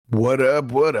What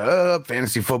up? What up?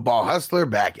 Fantasy Football Hustler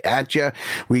back at you.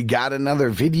 We got another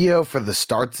video for the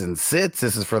starts and sits.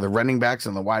 This is for the running backs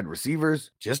and the wide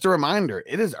receivers. Just a reminder,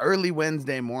 it is early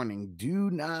Wednesday morning. Do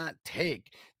not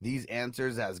take these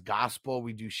answers as gospel.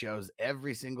 We do shows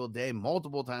every single day,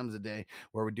 multiple times a day,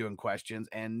 where we're doing questions,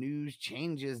 and news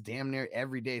changes damn near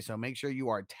every day. So make sure you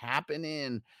are tapping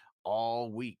in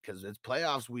all week because it's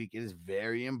playoffs week. It is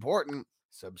very important.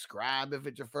 Subscribe if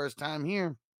it's your first time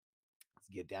here.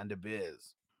 Let's get down to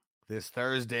biz. This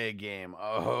Thursday game.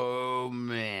 Oh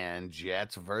man,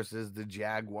 Jets versus the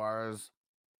Jaguars.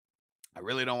 I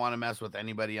really don't want to mess with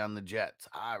anybody on the Jets.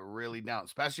 I really don't,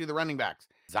 especially the running backs.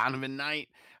 Zonovan Knight,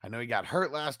 I know he got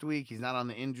hurt last week. He's not on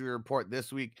the injury report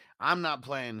this week. I'm not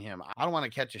playing him. I don't want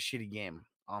to catch a shitty game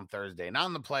on Thursday. Not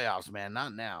in the playoffs, man.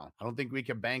 Not now. I don't think we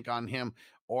can bank on him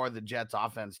or the Jets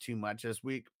offense too much this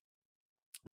week.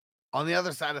 On the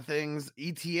other side of things,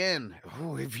 ETN,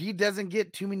 if he doesn't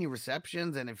get too many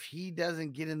receptions and if he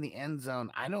doesn't get in the end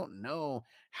zone, I don't know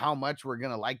how much we're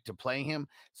going to like to play him.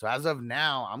 So as of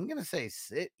now, I'm going to say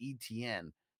sit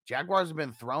ETN. Jaguars have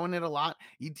been throwing it a lot.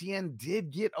 ETN did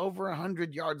get over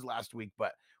 100 yards last week,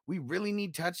 but we really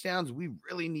need touchdowns. We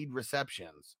really need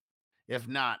receptions. If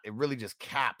not, it really just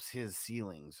caps his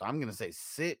ceiling. So I'm going to say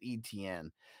sit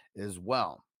ETN as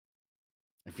well.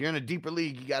 If you're in a deeper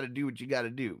league, you got to do what you got to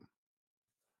do.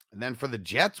 And then for the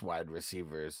Jets wide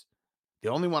receivers, the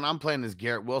only one I'm playing is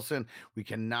Garrett Wilson. We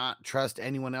cannot trust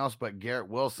anyone else but Garrett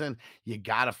Wilson. You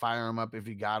got to fire him up if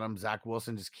you got him. Zach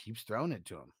Wilson just keeps throwing it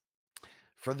to him.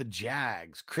 For the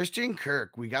Jags, Christian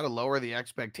Kirk, we got to lower the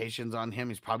expectations on him.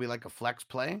 He's probably like a flex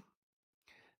play.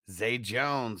 Zay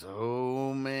Jones.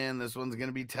 Oh man, this one's going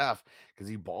to be tough because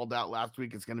he balled out last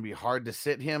week. It's going to be hard to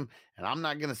sit him, and I'm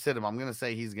not going to sit him. I'm going to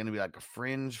say he's going to be like a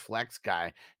fringe flex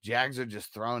guy. Jags are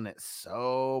just throwing it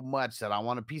so much that I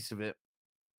want a piece of it.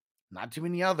 Not too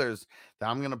many others that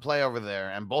I'm going to play over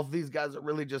there. And both of these guys are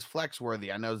really just flex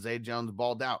worthy. I know Zay Jones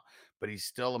balled out, but he's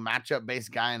still a matchup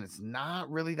based guy, and it's not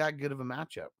really that good of a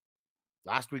matchup.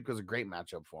 Last week was a great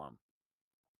matchup for him.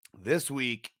 This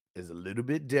week is a little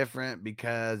bit different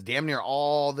because damn near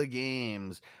all the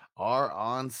games are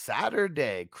on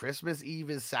Saturday. Christmas Eve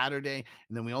is Saturday,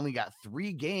 and then we only got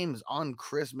 3 games on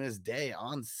Christmas Day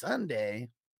on Sunday.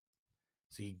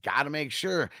 So you got to make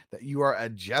sure that you are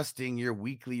adjusting your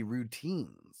weekly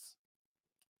routines.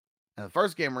 And the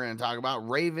first game we're going to talk about,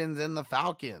 Ravens and the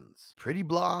Falcons. Pretty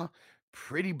blah,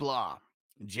 pretty blah.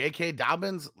 J.K.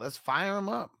 Dobbins, let's fire him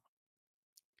up.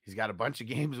 He's got a bunch of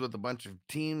games with a bunch of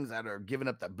teams that are giving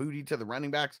up that booty to the running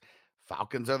backs.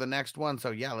 Falcons are the next one. So,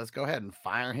 yeah, let's go ahead and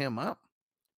fire him up.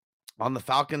 On the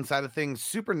Falcons side of things,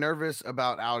 super nervous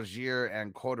about Algier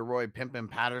and Corduroy Pimpin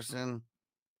Patterson.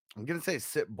 I'm going to say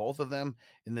sit both of them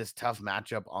in this tough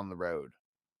matchup on the road.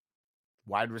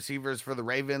 Wide receivers for the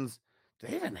Ravens. Do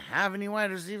they even have any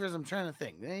wide receivers? I'm trying to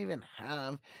think. Do they even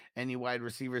have any wide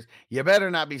receivers? You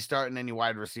better not be starting any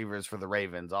wide receivers for the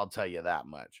Ravens. I'll tell you that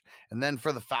much. And then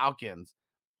for the Falcons,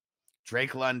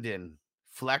 Drake London,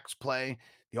 flex play.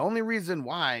 The only reason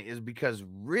why is because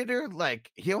Ritter,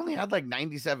 he only had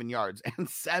 97 yards and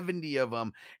 70 of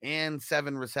them and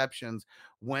 7 receptions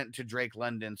went to Drake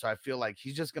London. So I feel like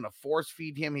he's just going to force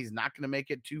feed him. He's not going to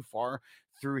make it too far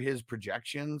through his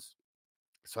projections.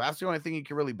 So that's the only thing you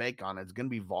can really bake on. It's going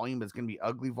to be volume. It's going to be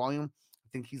ugly volume. I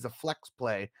think he's a flex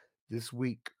play this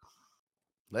week.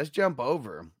 Let's jump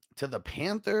over to the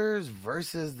Panthers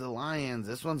versus the Lions.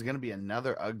 This one's going to be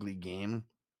another ugly game.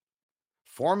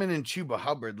 Foreman and Chuba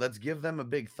Hubbard, let's give them a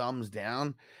big thumbs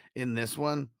down in this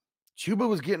one. Chuba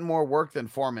was getting more work than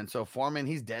Foreman. So Foreman,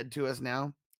 he's dead to us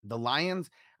now. The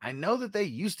Lions, I know that they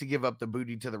used to give up the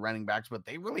booty to the running backs, but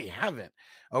they really haven't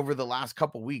over the last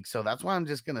couple weeks. So that's why I'm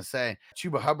just going to say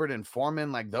Chuba Hubbard and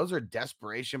Foreman, those are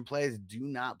desperation plays. Do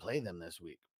not play them this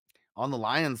week. On the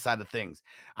Lions side of things,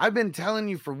 I've been telling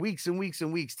you for weeks and weeks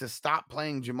and weeks to stop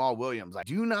playing Jamal Williams. I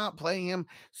do not play him.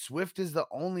 Swift is the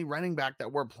only running back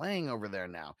that we're playing over there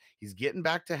now. He's getting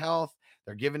back to health.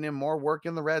 They're giving him more work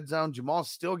in the red zone. Jamal's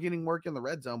still getting work in the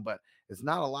red zone, but it's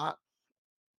not a lot.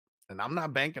 And I'm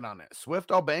not banking on it.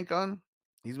 Swift, I'll bank on.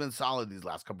 He's been solid these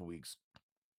last couple weeks.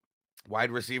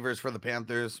 Wide receivers for the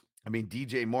Panthers. I mean,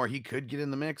 DJ Moore, he could get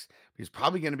in the mix. But he's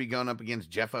probably going to be going up against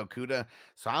Jeff Okudah.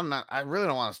 So I really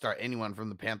don't want to start anyone from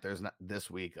the Panthers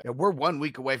this week. We're 1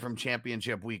 week away from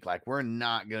championship week. We're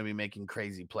not going to be making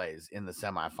crazy plays in the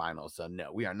semifinals. So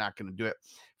no, we are not going to do it.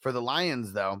 For the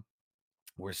Lions, though,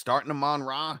 we're starting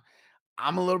Amon-Ra.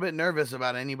 I'm a little bit nervous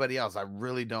about anybody else. I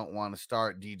really don't want to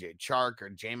start DJ Chark or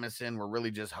Jameson. We're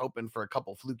really just hoping for a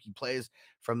couple fluky plays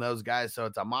from those guys. So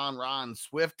it's Amon-Ra and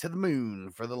Swift to the moon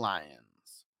for the Lions.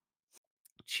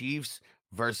 Chiefs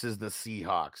versus the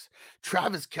Seahawks.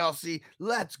 Travis Kelce,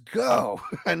 let's go.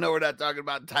 I know we're not talking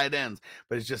about tight ends,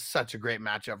 but it's just such a great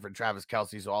matchup for Travis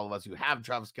Kelce. So all of us who have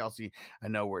Travis Kelce, I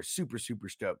know we're super, super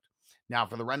stoked. Now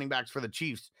for the running backs for the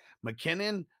Chiefs,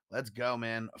 McKinnon, let's go,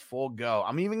 man. Full go.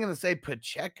 I'm even going to say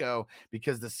Pacheco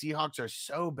because the Seahawks are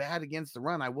so bad against the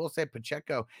run. I will say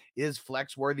Pacheco is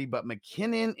flex worthy, but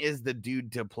McKinnon is the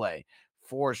dude to play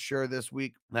for sure this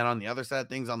week. Then on the other side of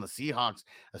things, on the Seahawks,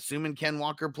 assuming Ken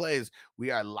Walker plays, we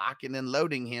are locking and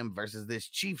loading him versus this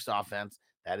Chiefs offense.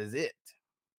 That is it.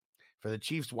 For the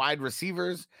Chiefs wide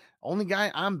receivers, only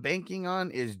guy I'm banking on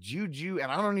is Juju,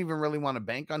 and I don't even really want to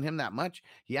bank on him that much.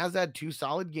 He has had 2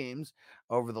 solid games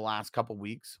over the last couple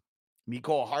weeks.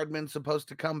 Mecole Hardman's supposed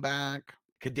to come back.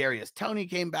 Kadarius Toney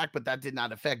came back, but that did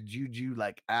not affect Juju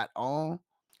like at all.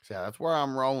 So yeah, that's where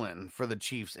I'm rolling for the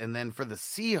Chiefs. And then for the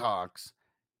Seahawks,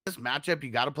 this matchup, you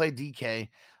got to play DK.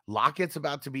 Lockett's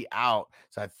about to be out.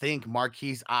 So I think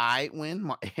Marquise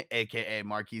Goodwin, aka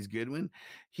Marquise Goodwin,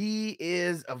 he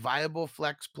is a viable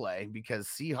flex play because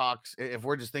Seahawks, if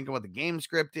we're just thinking what the game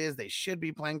script is, they should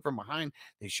be playing from behind.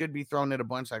 They should be throwing it a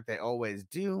bunch like they always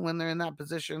do when they're in that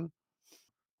position.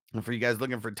 And for you guys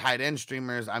looking for tight end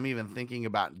streamers, I'm even thinking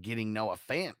about getting Noah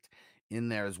Fant in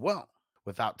there as well.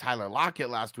 Without Tyler Lockett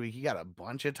last week, he got a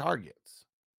bunch of targets.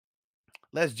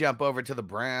 Let's jump over to the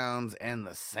Browns and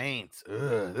the Saints.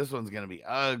 Ugh, this one's going to be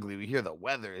ugly. We hear the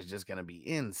weather is just going to be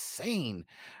insane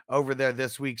over there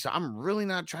this week. So I'm really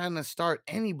not trying to start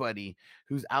anybody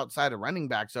who's outside of running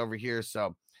backs over here.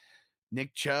 So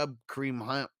Nick Chubb, Kareem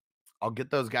Hunt, I'll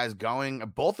get those guys going.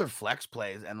 Both are flex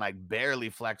plays and like barely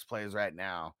flex plays right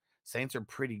now. Saints are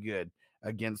pretty good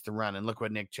against the run. And look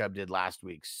what Nick Chubb did last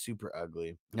week. Super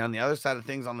ugly. Now, on the other side of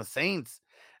things, on the Saints,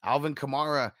 Alvin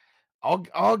Kamara,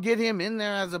 I'll get him in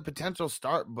there as a potential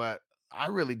start, but I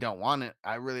really don't want it.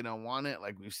 I really don't want it.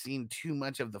 Like we've seen too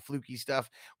much of the fluky stuff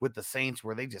with the Saints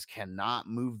where they just cannot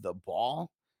move the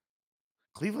ball.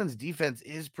 Cleveland's defense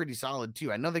is pretty solid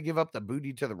too. I know they give up the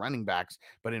booty to the running backs,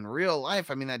 but in real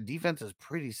life, I mean, that defense is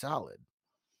pretty solid.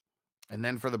 And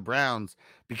then for the Browns,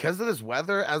 because of this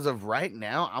weather, as of right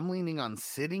now, I'm leaning on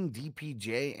sitting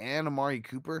DPJ and Amari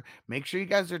Cooper. Make sure you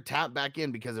guys are tapped back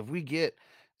in because if we get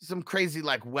some crazy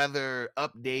like weather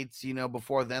updates,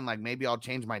 before then, like maybe I'll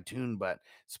change my tune, but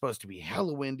it's supposed to be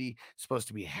hella windy, supposed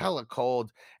to be hella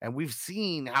cold. And we've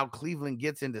seen how Cleveland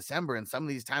gets in December. And some of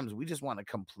these times we just want to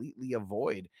completely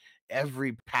avoid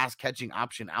every pass catching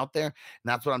option out there. And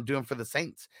that's what I'm doing for the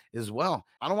Saints as well.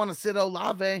 I don't want to sit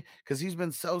Olave because he's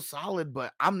been so solid,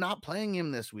 but I'm not playing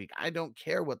him this week. I don't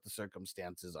care what the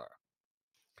circumstances are.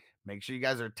 Make sure you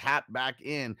guys are tapped back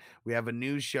in. We have a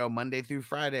news show Monday through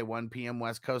Friday, 1 p.m.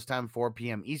 West Coast time, 4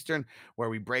 p.m. Eastern, where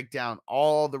we break down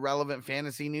all the relevant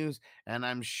fantasy news. And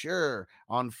I'm sure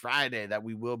on Friday that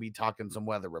we will be talking some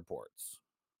weather reports.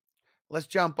 Let's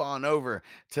jump on over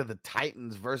to the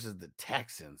Titans versus the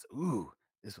Texans. Ooh,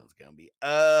 this one's going to be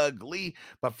ugly.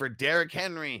 But for Derrick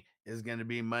Henry, is going to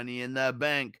be money in the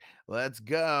bank. Let's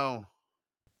go.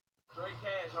 Straight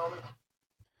cash, homie.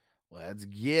 Let's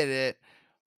get it.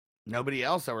 Nobody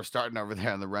else that we're starting over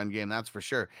there in the run game, that's for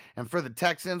sure. And for the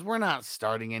Texans, we're not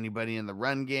starting anybody in the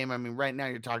run game. I mean, right now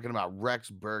you're talking about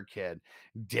Rex Burkhead,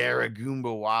 Derek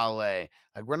Gumbawale.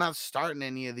 Like, we're not starting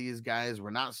any of these guys. We're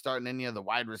not starting any of the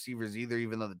wide receivers either,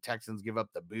 even though the Texans give up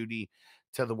the booty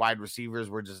to the wide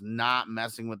receivers. We're just not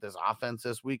messing with this offense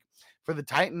this week. For the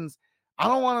Titans, I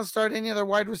don't want to start any other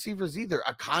wide receivers either.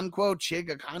 Chig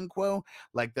Okonkwo,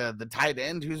 like the tight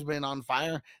end who's been on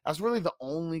fire. That's really the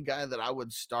only guy that I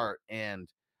would start. And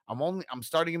I'm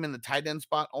starting him in the tight end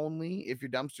spot only if you're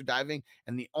dumpster diving.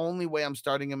 And the only way I'm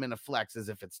starting him in a flex is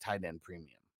if it's tight end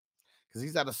premium. Because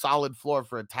he's at a solid floor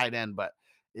for a tight end, but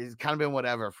it's kind of been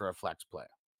whatever for a flex play.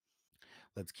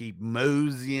 Let's keep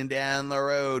moseying down the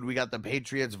road. We got the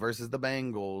Patriots versus the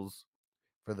Bengals.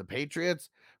 For the Patriots,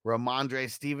 Ramondre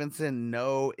Stevenson,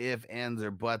 no ifs, ands,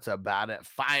 or buts about it.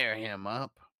 Fire him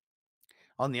up.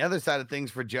 On the other side of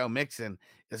things for Joe Mixon,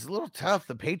 it's a little tough.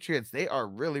 The Patriots, they are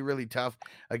really, really tough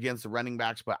against the running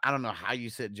backs, but I don't know how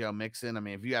you sit Joe Mixon. I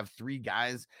mean, if you have 3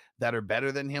 guys that are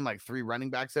better than him, like 3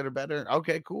 running backs that are better,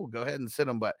 okay, cool. Go ahead and sit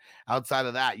them. But outside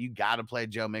of that, you got to play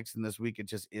Joe Mixon this week. It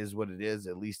just is what it is,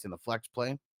 at least in a flex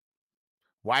play.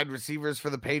 Wide receivers for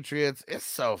the Patriots, it's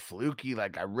so fluky.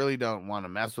 Like, I really don't want to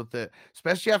mess with it,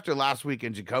 especially after last week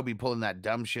and Jacoby pulling that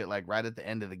dumb shit like right at the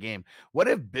end of the game. What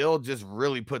if Bill just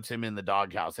really puts him in the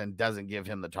doghouse and doesn't give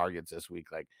him the targets this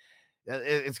week? Like,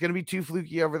 it's going to be too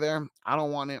fluky over there. I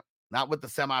don't want it. Not with the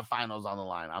semifinals on the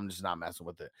line. I'm just not messing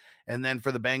with it. And then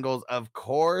for the Bengals, of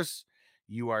course,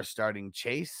 you are starting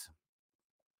Chase.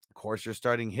 Of course, you're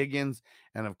starting Higgins,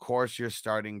 and of course, you're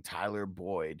starting Tyler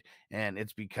Boyd. And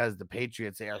it's because the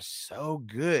Patriots, they are so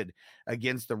good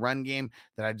against the run game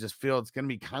that I just feel it's going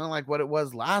to be kind of like what it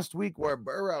was last week, where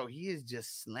Burrow, he is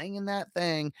just slinging that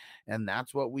thing, and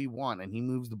that's what we want. And he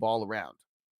moves the ball around.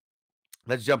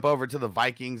 Let's jump over to the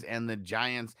Vikings and the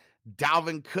Giants.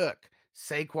 Dalvin Cook,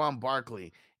 Saquon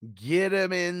Barkley, get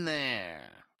him in there.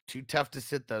 Too tough to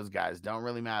sit those guys. Don't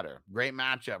really matter. Great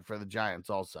matchup for the Giants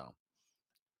also.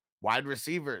 Wide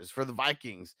receivers for the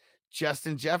Vikings,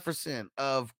 Justin Jefferson.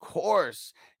 Of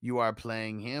course, you are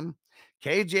playing him.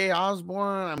 KJ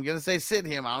Osborne, I'm going to say sit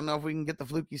him. I don't know if we can get the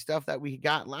fluky stuff that we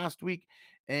got last week.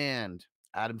 And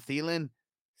Adam Thielen,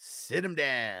 sit him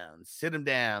down. Sit him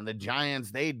down. The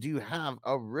Giants, they do have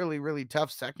a really, really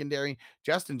tough secondary.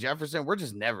 Justin Jefferson, we're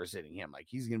just never sitting him. Like,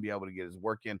 he's going to be able to get his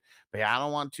work in. But yeah, I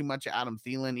don't want too much of Adam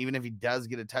Thielen. Even if he does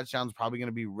get a touchdown, it's probably going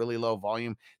to be really low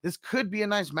volume. This could be a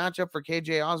nice matchup for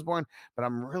KJ Osborne, but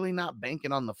I'm really not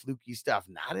banking on the fluky stuff,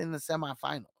 not in the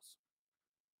semifinals.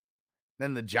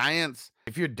 Then the Giants,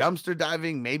 if you're dumpster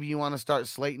diving, maybe you want to start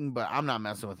Slayton, but I'm not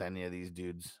messing with any of these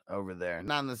dudes over there.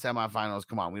 Not in the semifinals.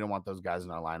 Come on, we don't want those guys in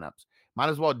our lineups. Might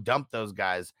as well dump those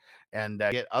guys and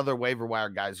get other waiver wire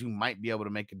guys who might be able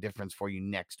to make a difference for you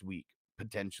next week,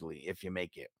 potentially, if you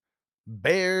make it.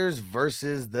 Bears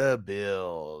versus the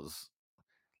Bills.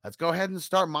 Let's go ahead and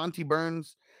start Monty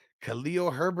Burns.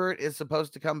 Khalil Herbert is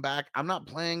supposed to come back. I'm not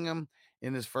playing him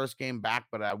in his first game back,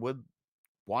 but I would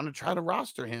want to try to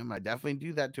roster him. I definitely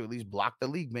do that to at least block the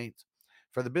league mates.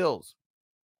 For the Bills,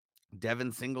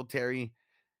 Devin Singletary,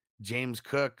 James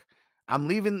Cook. I'm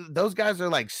leaving those guys are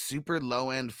like super low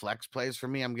end flex plays for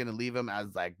me. I'm going to leave them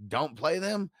as like don't play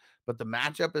them, but the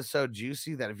matchup is so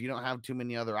juicy that if you don't have too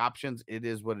many other options, it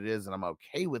is what it is. And I'm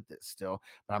okay with it still,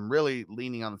 but I'm really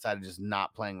leaning on the side of just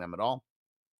not playing them at all.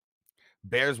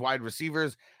 Bears wide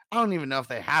receivers. I don't even know if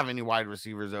they have any wide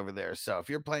receivers over there. So if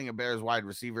you're playing a Bears wide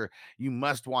receiver, you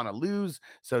must want to lose.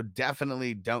 So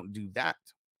definitely don't do that.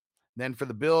 Then for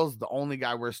the Bills, the only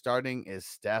guy we're starting is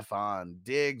Stefon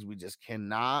Diggs. We just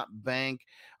cannot bank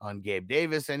on Gabe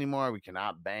Davis anymore. We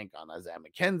cannot bank on Isaiah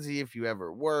McKenzie if you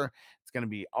ever were. It's going to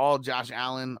be all Josh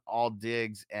Allen, all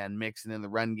Diggs, and mixing in the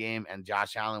run game. And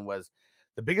Josh Allen was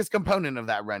the biggest component of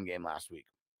that run game last week.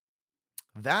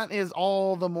 That is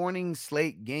all the morning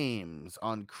slate games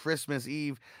on Christmas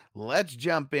Eve. Let's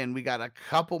jump in. We got a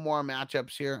couple more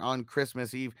matchups here on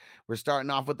Christmas Eve. We're starting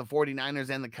off with the 49ers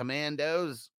and the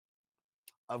Commandos.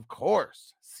 Of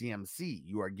course, CMC,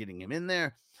 you are getting him in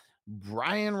there.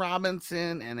 Brian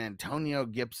Robinson and Antonio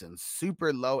Gibson,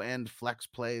 super low end flex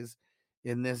plays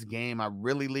in this game. I'm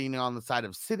really leaning on the side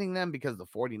of sitting them because the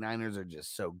 49ers are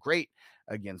just so great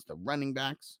against the running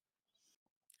backs.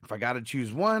 If I got to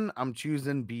choose one, I'm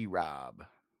choosing B-Rob.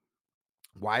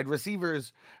 Wide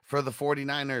receivers for the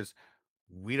 49ers.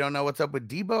 We don't know what's up with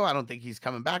Debo. I don't think he's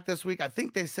coming back this week. I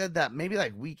think they said that maybe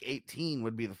like week 18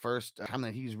 would be the first time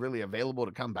that he's really available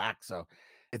to come back. So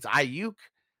it's Ayuk.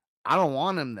 I don't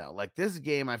want him though. Like this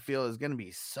game, I feel is going to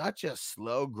be such a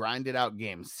slow, grinded out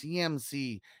game.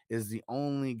 CMC is the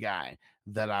only guy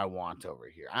that I want over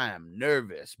here. I am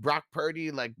nervous. Brock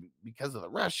Purdy, like because of the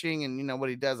rushing and you know what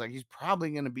he does, like he's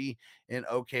probably going to be an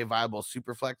okay, viable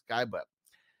super flex guy. But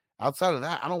outside of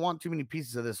that, I don't want too many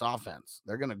pieces of this offense.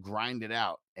 They're going to grind it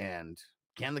out. And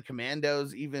can the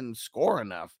Commandos even score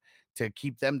enough to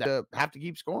keep them to have to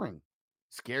keep scoring?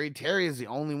 Scary Terry is the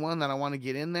only one that I want to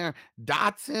get in there.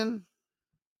 Dotson,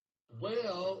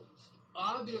 Well,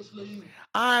 obviously,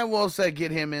 I will say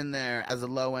get him in there as a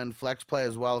low end flex play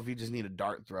as well. If you just need a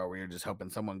dart throw where you're just hoping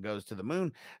someone goes to the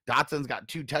moon, Dotson's got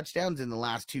 2 touchdowns in the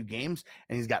last 2 games,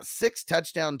 and he's got 6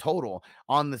 touchdown total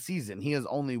on the season. He is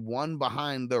only one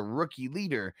behind the rookie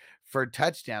leader for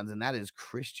touchdowns, and that is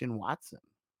Christian Watson.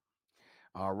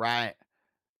 All right.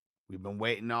 We've been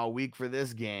waiting all week for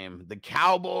this game. The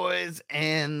Cowboys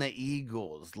and the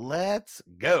Eagles. Let's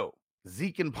go.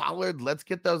 Zeke and Pollard, let's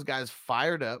get those guys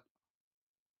fired up.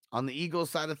 On the Eagles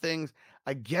side of things,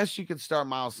 I guess you could start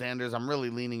Miles Sanders. I'm really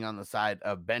leaning on the side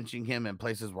of benching him in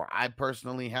places where I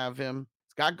personally have him.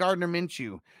 It's got Gardner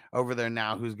Minshew over there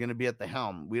now who's going to be at the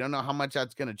helm. We don't know how much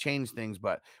that's going to change things,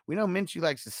 but we know Minshew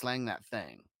likes to slang that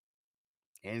thing.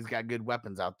 And he's got good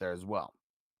weapons out there as well.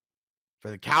 For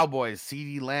the Cowboys,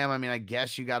 CeeDee Lamb, I mean, I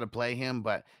guess you got to play him,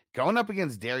 but going up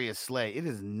against Darius Slay, it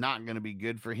is not going to be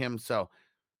good for him. So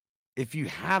if you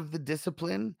have the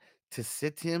discipline to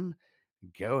sit him,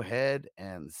 go ahead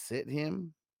and sit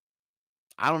him.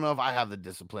 I don't know if I have the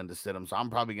discipline to sit him, so I'm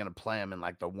probably going to play him in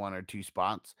like the 1 or 2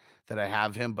 spots that I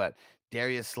have him, but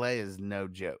Darius Slay is no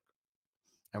joke.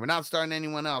 And we're not starting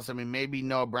anyone else. I mean, maybe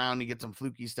Noah Brown, you get some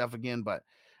fluky stuff again, but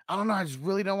I don't know. I just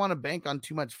really don't want to bank on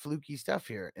too much fluky stuff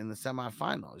here in the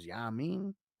semifinals. Yeah, I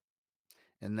mean.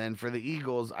 And then for the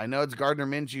Eagles, I know it's Gardner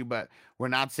Minshew, but we're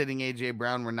not sitting AJ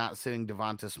Brown. We're not sitting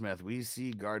Devonta Smith. We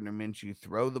see Gardner Minshew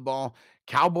throw the ball.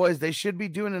 Cowboys, they should be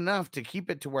doing enough to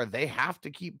keep it to where they have to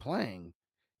keep playing.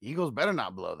 Eagles better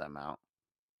not blow them out.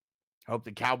 Hope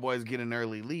the Cowboys get an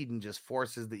early lead and just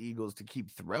forces the Eagles to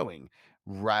keep throwing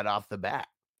right off the bat.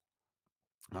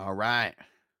 All right.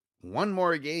 One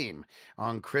more game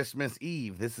on Christmas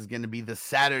Eve. This is going to be the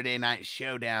Saturday night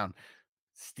showdown.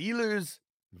 Steelers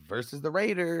versus the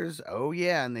Raiders. Oh,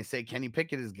 yeah. And they say Kenny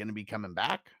Pickett is going to be coming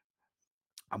back.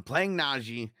 I'm playing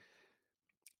Najee.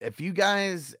 If you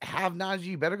guys have Najee,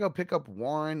 you better go pick up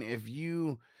Warren. If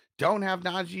you don't have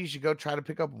Najee, you should go try to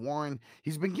pick up Warren.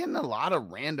 He's been getting a lot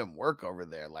of random work over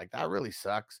there. Like, that really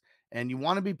sucks. And you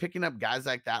want to be picking up guys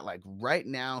like that, like right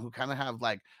now, who kind of have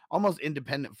like almost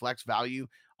independent flex value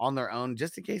on their own,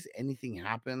 just in case anything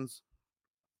happens.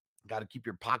 Got to keep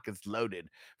your pockets loaded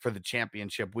for the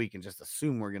championship week and just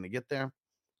assume we're going to get there.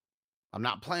 I'm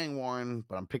not playing Warren,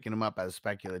 but I'm picking him up as a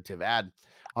speculative ad.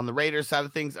 On the Raiders side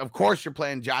of things, of course, you're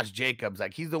playing Josh Jacobs.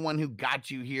 Like, he's the one who got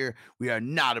you here. We are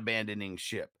not abandoning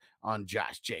ship on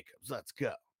Josh Jacobs. Let's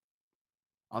go.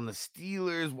 On the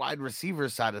Steelers wide receiver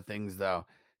side of things, though,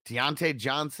 Deontay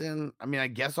Johnson, I mean, I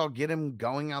guess I'll get him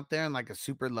going out there in like a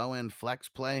super low end flex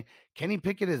play. Kenny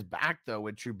Pickett is back, though.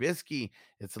 With Trubisky,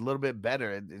 it's a little bit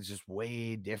better. It's just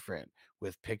way different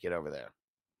with Pickett over there.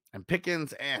 And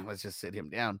Pickens, let's just sit him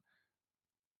down.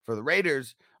 For the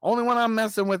Raiders, only one I'm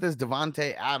messing with is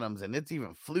Devontae Adams, and it's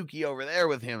even fluky over there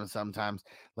with him sometimes.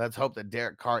 Let's hope that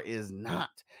Derek Carr is not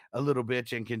a little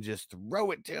bitch and can just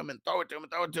throw it to him and throw it to him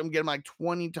and throw it to him, get him like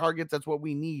 20 targets. That's what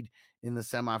we need in the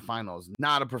semifinals,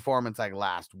 not a performance like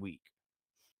last week.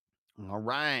 All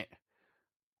right.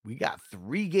 We got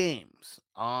 3 games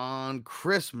on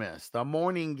Christmas. The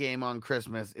morning game on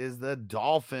Christmas is the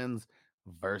Dolphins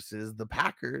versus the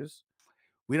Packers.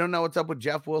 We don't know what's up with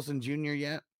Jeff Wilson Jr.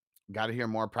 yet. Got to hear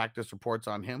more practice reports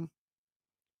on him.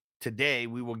 Today,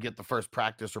 we will get the first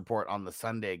practice report on the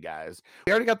Sunday guys.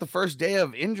 We already got the first day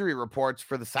of injury reports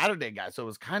for the Saturday guys, so it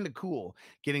was kind of cool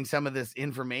getting some of this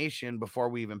information before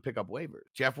we even pick up waivers.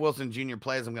 Jeff Wilson Jr.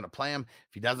 plays, I'm going to play him.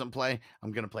 If he doesn't play,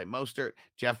 I'm going to play Mostert.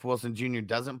 Jeff Wilson Jr.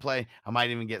 doesn't play, I might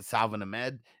even get Salvon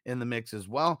Ahmed in the mix as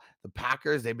well. The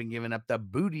Packers, they've been giving up the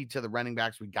booty to the running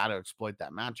backs. We got to exploit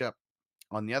that matchup.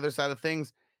 On the other side of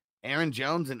things, Aaron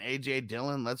Jones and AJ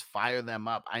Dillon, let's fire them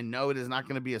up. I know it is not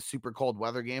going to be a super cold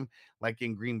weather game like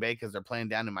in Green Bay because they're playing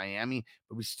down in Miami,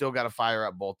 but we still got to fire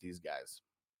up both these guys.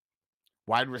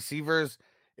 Wide receivers,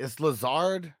 it's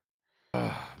Lazard.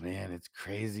 Oh, man, it's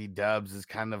crazy. Dubs is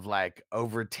kind of like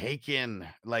overtaken.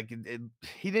 Like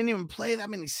he didn't even play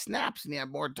that many snaps and he had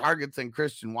more targets than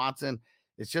Christian Watson.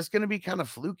 It's just going to be kind of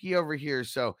fluky over here.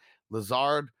 So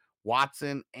Lazard,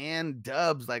 Watson, and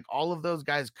Dubs, like all of those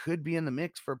guys could be in the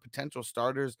mix for potential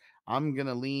starters. I'm going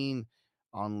to lean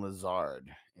on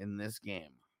Lazard in this game.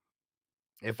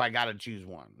 If I got to choose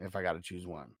one.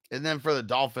 And then for the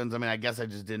Dolphins, I mean, I guess I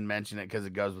just didn't mention it because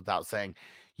it goes without saying.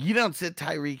 You don't sit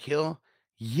Tyreek Hill.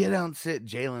 You don't sit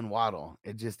Jalen Waddle.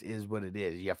 It just is what it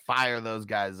is. You fire those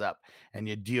guys up and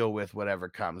you deal with whatever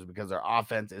comes because their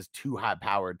offense is too high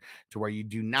powered to where you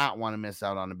do not want to miss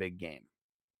out on a big game.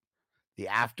 The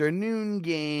afternoon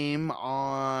game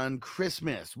on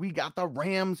Christmas, we got the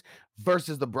Rams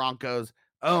versus the Broncos.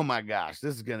 Oh my gosh,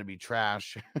 this is going to be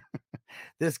trash.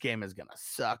 This game is going to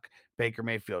suck. Baker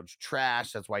Mayfield's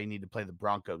trash. That's why you need to play the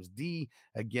Broncos D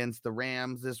against the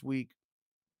Rams this week.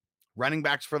 Running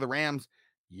backs for the Rams,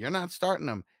 you're not starting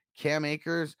them. Cam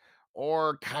Akers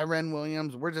or Kyren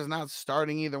Williams, we're just not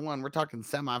starting either one. We're talking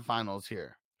semifinals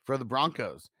here. For the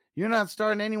Broncos, you're not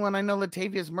starting anyone. I know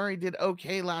Latavius Murray did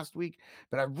okay last week,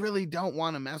 but I really don't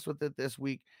want to mess with it this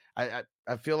week. I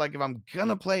feel like if I'm going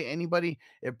to play anybody,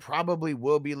 it probably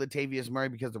will be Latavius Murray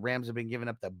because the Rams have been giving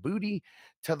up the booty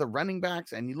to the running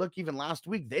backs. And you look, even last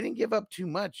week, they didn't give up too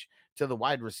much to the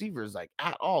wide receivers, like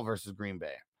at all versus Green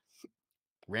Bay.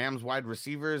 Rams wide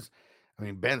receivers, I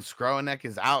mean, Ben Skroenek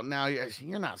is out now.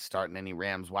 You're not starting any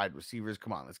Rams wide receivers.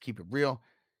 Come on, let's keep it real.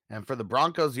 And for the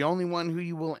Broncos, the only one who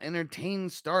you will entertain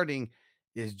starting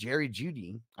is Jerry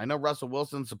Jeudy. I know Russell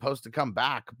Wilson's supposed to come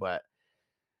back, but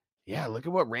yeah, look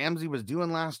at what Ramsey was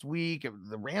doing last week.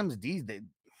 The Rams D's,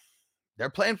 they're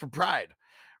playing for pride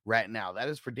right now. That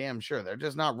is for damn sure. They're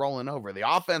just not rolling over. The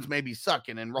offense may be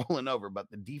sucking and rolling over, but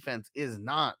the defense is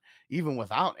not, even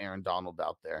without Aaron Donald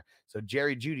out there. So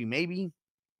Jerry Jeudy maybe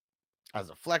as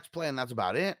a flex play, and that's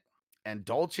about it. And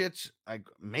Dulcich, like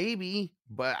maybe,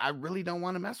 but I really don't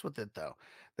want to mess with it though.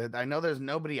 That I know there's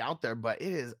nobody out there, but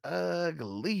it is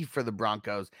ugly for the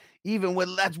Broncos, even with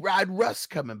Let's Ride Russ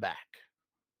coming back.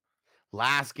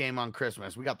 Last game on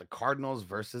Christmas, we got the Cardinals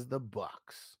versus the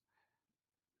Bucks.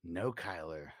 No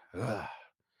Kyler. Ugh.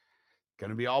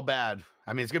 Gonna be all bad.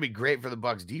 I mean, it's gonna be great for the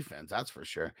Bucks defense, that's for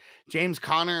sure. James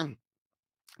Conner.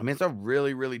 I mean, it's a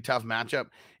really, really tough matchup.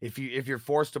 If you're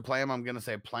forced to play him, I'm gonna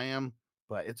say play him,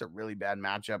 but it's a really bad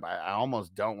matchup. I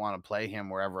almost don't want to play him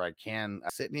wherever I can.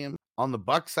 Sitting him on the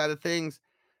Bucks side of things,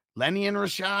 Lenny and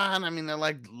Rashawn. I mean, they're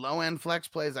like low end flex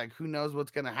plays. Like, who knows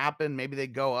what's gonna happen? Maybe they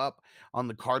go up on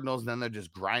the Cardinals, and then they're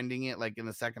just grinding it like in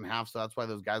the second half. So that's why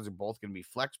those guys are both gonna be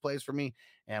flex plays for me.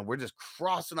 And we're just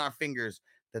crossing our fingers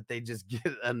that they just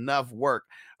get enough work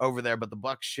over there. But the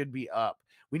Bucks should be up.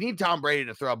 We need Tom Brady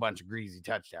to throw a bunch of greasy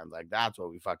touchdowns. Like, that's what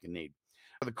we fucking need.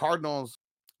 For the Cardinals,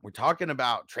 we're talking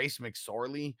about Trace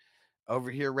McSorley over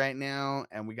here right now,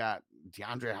 and we got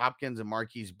DeAndre Hopkins and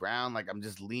Marquise Brown. Like, I'm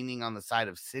just leaning on the side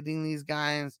of sitting these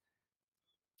guys.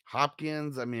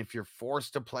 Hopkins, I mean, if you're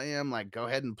forced to play him, like, go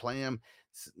ahead and play him.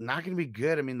 It's not going to be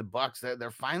good. I mean, the Bucks,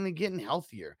 they're finally getting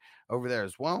healthier over there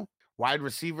as well. Wide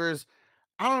receivers,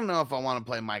 I don't know if I want to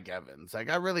play Mike Evans.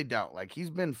 Like, I really don't. Like, he's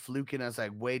been fluking us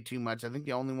like way too much. I think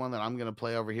the only one that I'm going to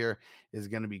play over here is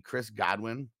going to be Chris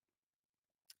Godwin.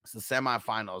 It's the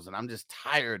semifinals, and I'm just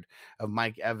tired of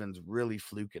Mike Evans really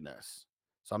fluking us.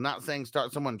 So I'm not saying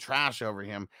start someone trash over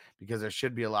him, because there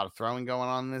should be a lot of throwing going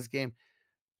on in this game.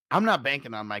 I'm not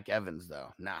banking on Mike Evans though.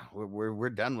 Nah,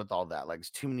 we're done with all that. Like, it's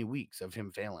too many weeks of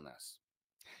him failing us.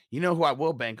 You know who I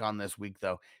will bank on this week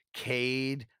though?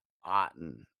 Cade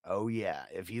Otton. Oh yeah,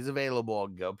 if he's available,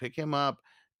 go pick him up.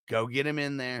 Go get him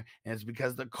in there. And it's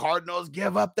because the Cardinals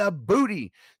give up the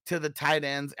booty to the tight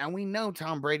ends. And we know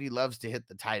Tom Brady loves to hit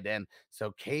the tight end.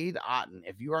 So Cade Otton,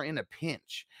 if you are in a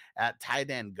pinch at tight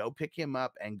end, go pick him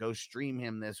up and go stream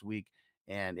him this week.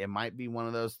 And it might be one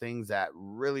of those things that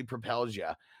really propels you.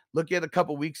 Look at a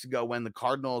couple weeks ago when the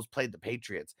Cardinals played the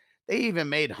Patriots. They even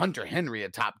made Hunter Henry a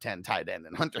top 10 tight end.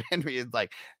 And Hunter Henry is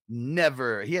like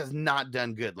he has not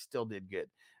done good. Still did good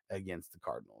against the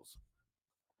Cardinals.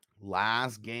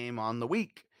 Last game on the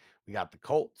week, we got the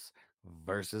Colts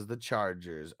versus the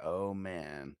Chargers. Oh,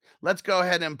 man. Let's go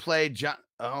ahead and play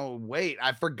Oh, wait.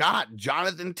 I forgot.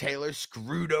 Jonathan Taylor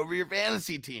screwed over your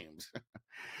fantasy teams.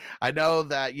 I know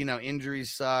that,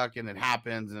 injuries suck and it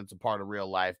happens and it's a part of real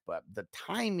life, but the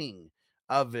timing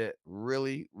of it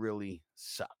really, really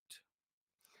sucked.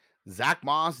 Zach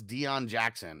Moss, Deion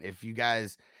Jackson.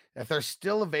 If they're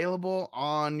still available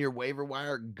on your waiver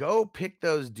wire, go pick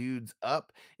those dudes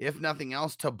up. If nothing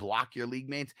else, to block your league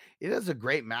mates. It is a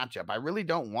great matchup. I really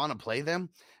don't want to play them.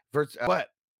 But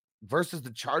versus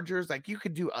the Chargers, like, you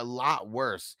could do a lot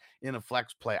worse in a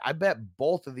flex play. I bet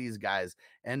both of these guys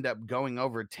end up going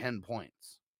over 10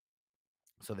 points.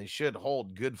 So they should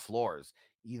hold good floors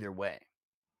either way.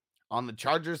 On the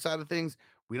Chargers side of things,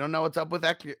 we don't know what's up with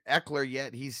Eckler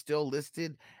yet. He's still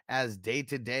listed as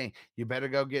day-to-day. You better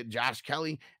go get Josh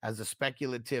Kelly as a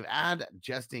speculative ad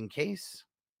just in case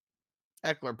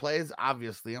Eckler plays.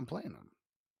 Obviously, I'm playing him.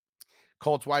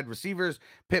 Colts wide receivers,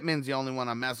 Pittman's the only one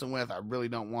I'm messing with. I really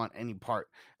don't want any part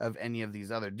of any of these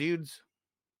other dudes.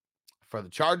 For the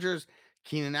Chargers,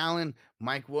 Keenan Allen,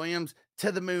 Mike Williams,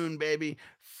 to the moon, baby.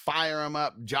 Fire him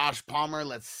up. Josh Palmer,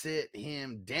 let's sit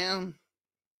him down.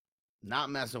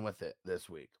 Not messing with it this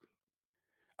week.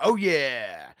 Oh,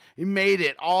 yeah. He made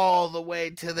it all the way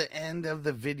to the end of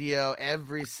the video.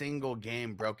 Every single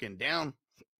game broken down.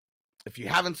 If you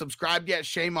haven't subscribed yet,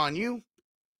 shame on you.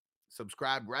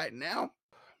 Subscribe right now.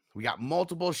 We got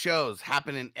multiple shows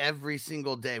happening every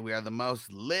single day. We are the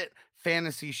most lit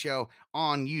fantasy show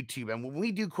on YouTube. And when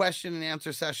we do question and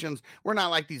answer sessions, we're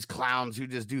not like these clowns who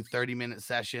just do 30-minute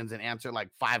sessions and answer like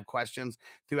 5 questions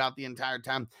throughout the entire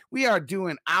time. We are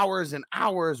doing hours and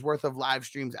hours worth of live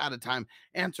streams at a time,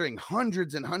 answering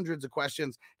hundreds and hundreds of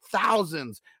questions,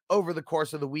 thousands over the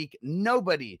course of the week.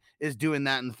 Nobody is doing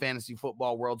that in the fantasy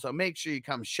football world. So make sure you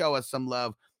come show us some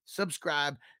love,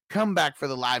 subscribe, come back for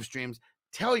the live streams,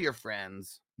 tell your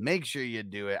friends. Make sure you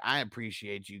do it. I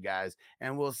appreciate you guys.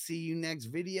 And we'll see you next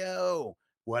video.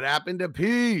 What happened to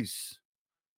peace?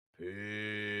 Peace.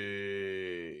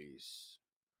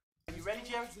 Are you ready,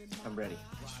 Jerry? I'm ready.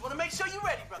 Just want to make sure you're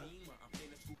ready, brother.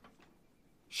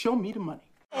 Show me the money.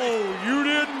 Oh, you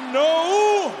didn't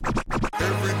know?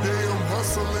 Every day I'm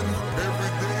hustling.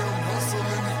 Every day I'm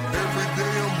hustling. Every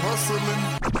day I'm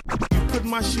hustling. Put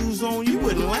my shoes on, you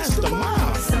wouldn't last a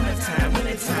mile. Summertime,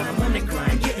 wintertime, I'm on the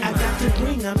grind. Yeah, I got the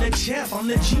ring, I'm the champ, I'm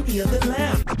the genie of the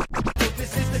lamp.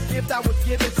 This is the gift I was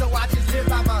given, so I just live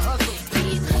by my hustle.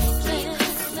 Keep hustling,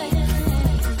 hustling.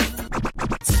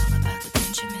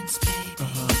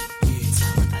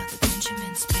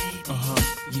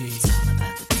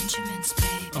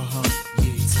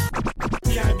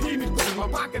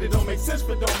 sense,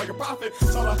 but don't make a profit.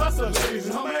 So the hustle, ladies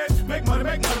and homies, make money,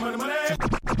 money.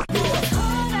 It's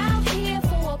hard out here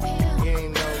for a pill.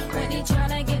 When he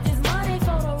tryna get this money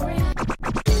for the real.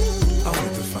 I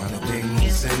want to find the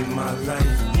things in my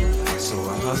life, so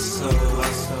I hustle.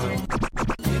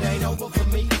 It ain't over for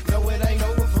me. No, it ain't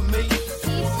over for me.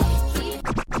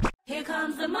 Here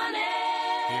comes the money.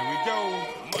 Here we go.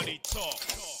 Money talk.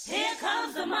 Here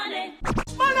comes the money.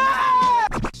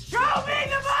 Show me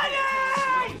the money!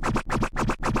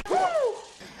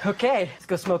 Okay, let's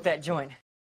go smoke that joint.